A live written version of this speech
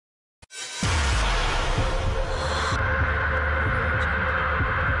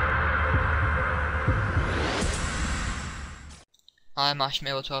Hi, I'm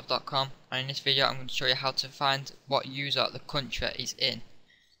ashmail12.com, and in this video I'm going to show you how to find what user the country is in.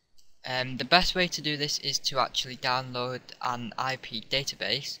 The best way to do this is to actually download an IP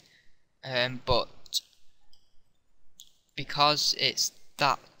database, but because it's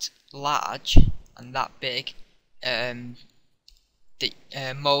that large and that big,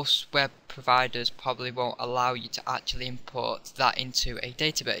 most web providers probably won't allow you to actually import that into a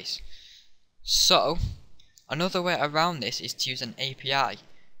database. So another way around this is to use an API.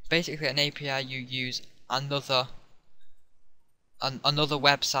 Basically, an API, you use another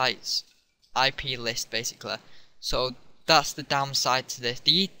website's IP list, basically. So that's the downside to this.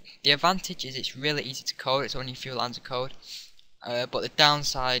 The advantage is it's really easy to code. It's only a few lines of code. But the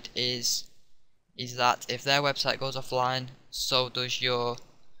downside is that if their website goes offline, so does your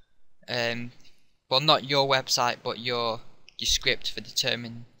well, not your website, but your script for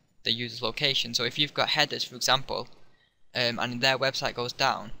determining the user's location. So if you've got headers, for example, and their website goes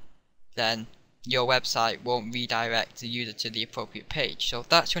down, then your website won't redirect the user to the appropriate page. So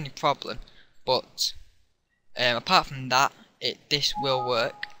that's the only problem. But apart from that, this will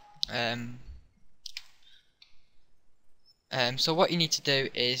work. So what you need to do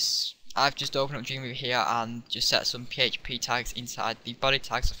is, I've just opened up Dreamweaver here and just set some PHP tags inside the body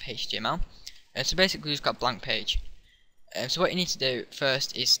tags of HTML. So basically we've just got a blank page. So what you need to do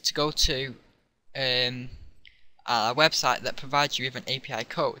first is to go to a website that provides you with an API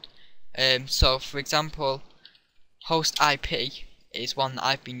code. So for example, host IP is one that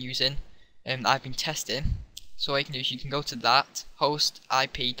I've been using and I've been testing. So what you can do is you can go to that,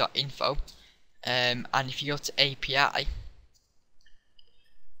 hostip.info, and if you go to API,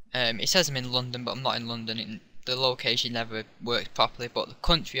 it says I'm in London, but I'm not in London. The location never works properly, but the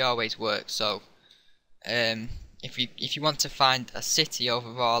country always works. So if you want to find a city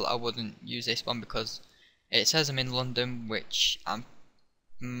overall, I wouldn't use this one because it says I'm in London, which I'm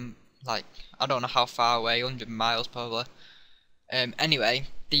like, I don't know how far away, 100 miles probably. Anyway,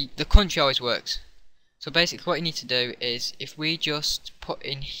 the country always works. So basically what you need to do is, if we just put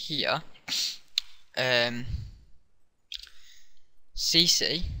in here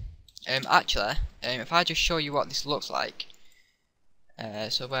CC, actually, if I just show you what this looks like,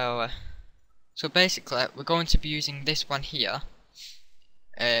 so basically we're going to be using this one here,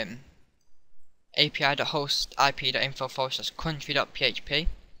 api.hostip.info/country.php,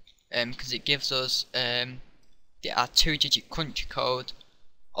 because it gives us our 2-digit country code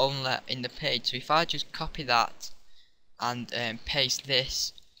only in the page. So if I just copy that and paste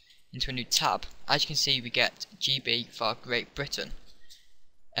this into a new tab, as you can see we get GB for Great Britain.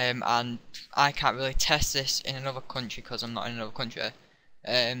 And I can't really test this in another country because I'm not in another country,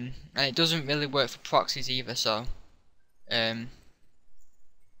 and it doesn't really work for proxies either, so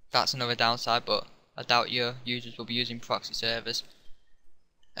that's another downside, but I doubt your users will be using proxy servers.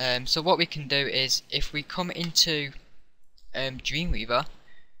 So what we can do is, if we come into Dreamweaver,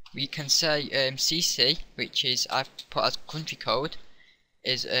 we can say CC, which is, I've put as country code,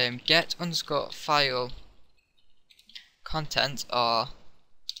 is get_file content, or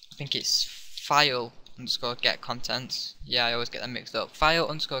I think it's file_get content. Yeah, I always get them mixed up.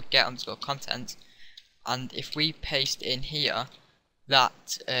 File_get content, and if we paste in here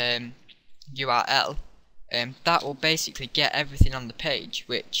that URL, that will basically get everything on the page,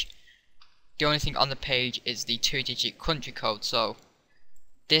 which the only thing on the page is the 2-digit country code. So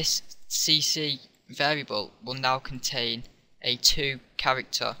this CC variable will now contain a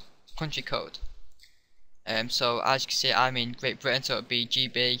 2-character country code. So as you can see, I'm in Great Britain, so it'll be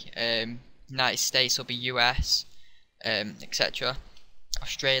GB, United States will be US, etc.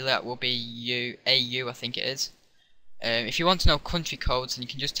 Australia will be AU, I think it is. If you want to know country codes, then you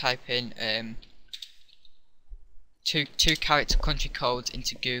can just type in two character country codes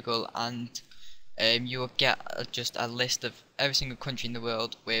into Google, and you will get just a list of every single country in the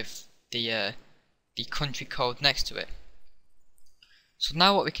world with the country code next to it. So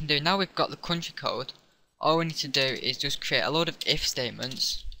now what we can do, now we've got the country code, all we need to do is just create a load of if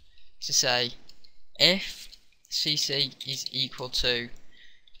statements to say, if CC is equal to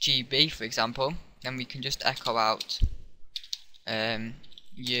GB, for example, then we can just echo out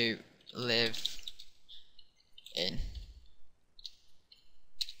you live in,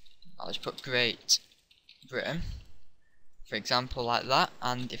 I'll just put Great Britain, for example, like that.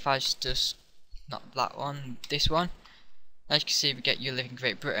 And if I just not that one, this one, as you can see we get you live in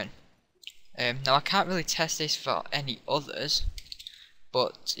Great Britain. Now I can't really test this for any others,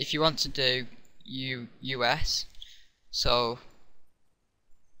 but if you want to do US, so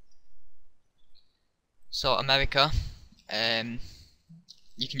America,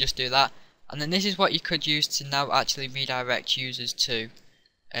 you can just do that, And then this is what you could use to now actually redirect users to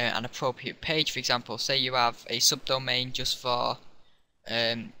an appropriate page. For example, say you have a subdomain just for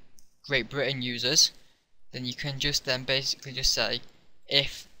Great Britain users, then you can just then basically just say,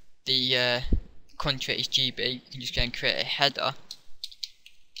 if the country is GB, you can just go and create a header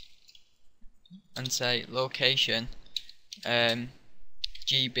and say location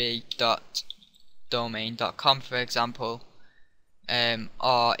gb.domain.com, for example,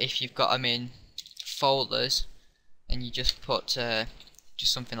 or if you've got them in folders, and you just put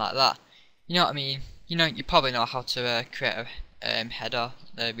just something like that. You know what I mean? You probably know how to create a header,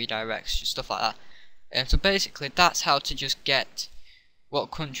 redirects, just stuff like that. So basically, that's how to just get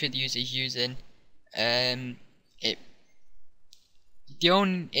what country the user is using. It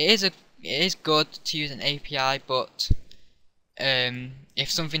is good to use an API, but if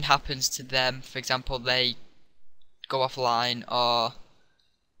something happens to them, for example, they go offline or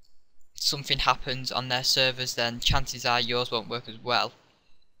something happens on their servers, then chances are yours won't work as well.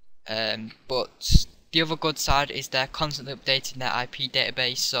 But the other good side is they're constantly updating their IP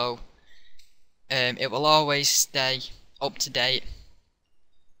database, so it will always stay up to date.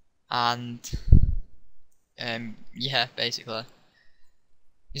 And yeah, basically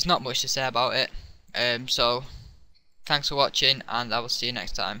there's not much to say about it. So thanks for watching, and I will see you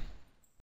next time.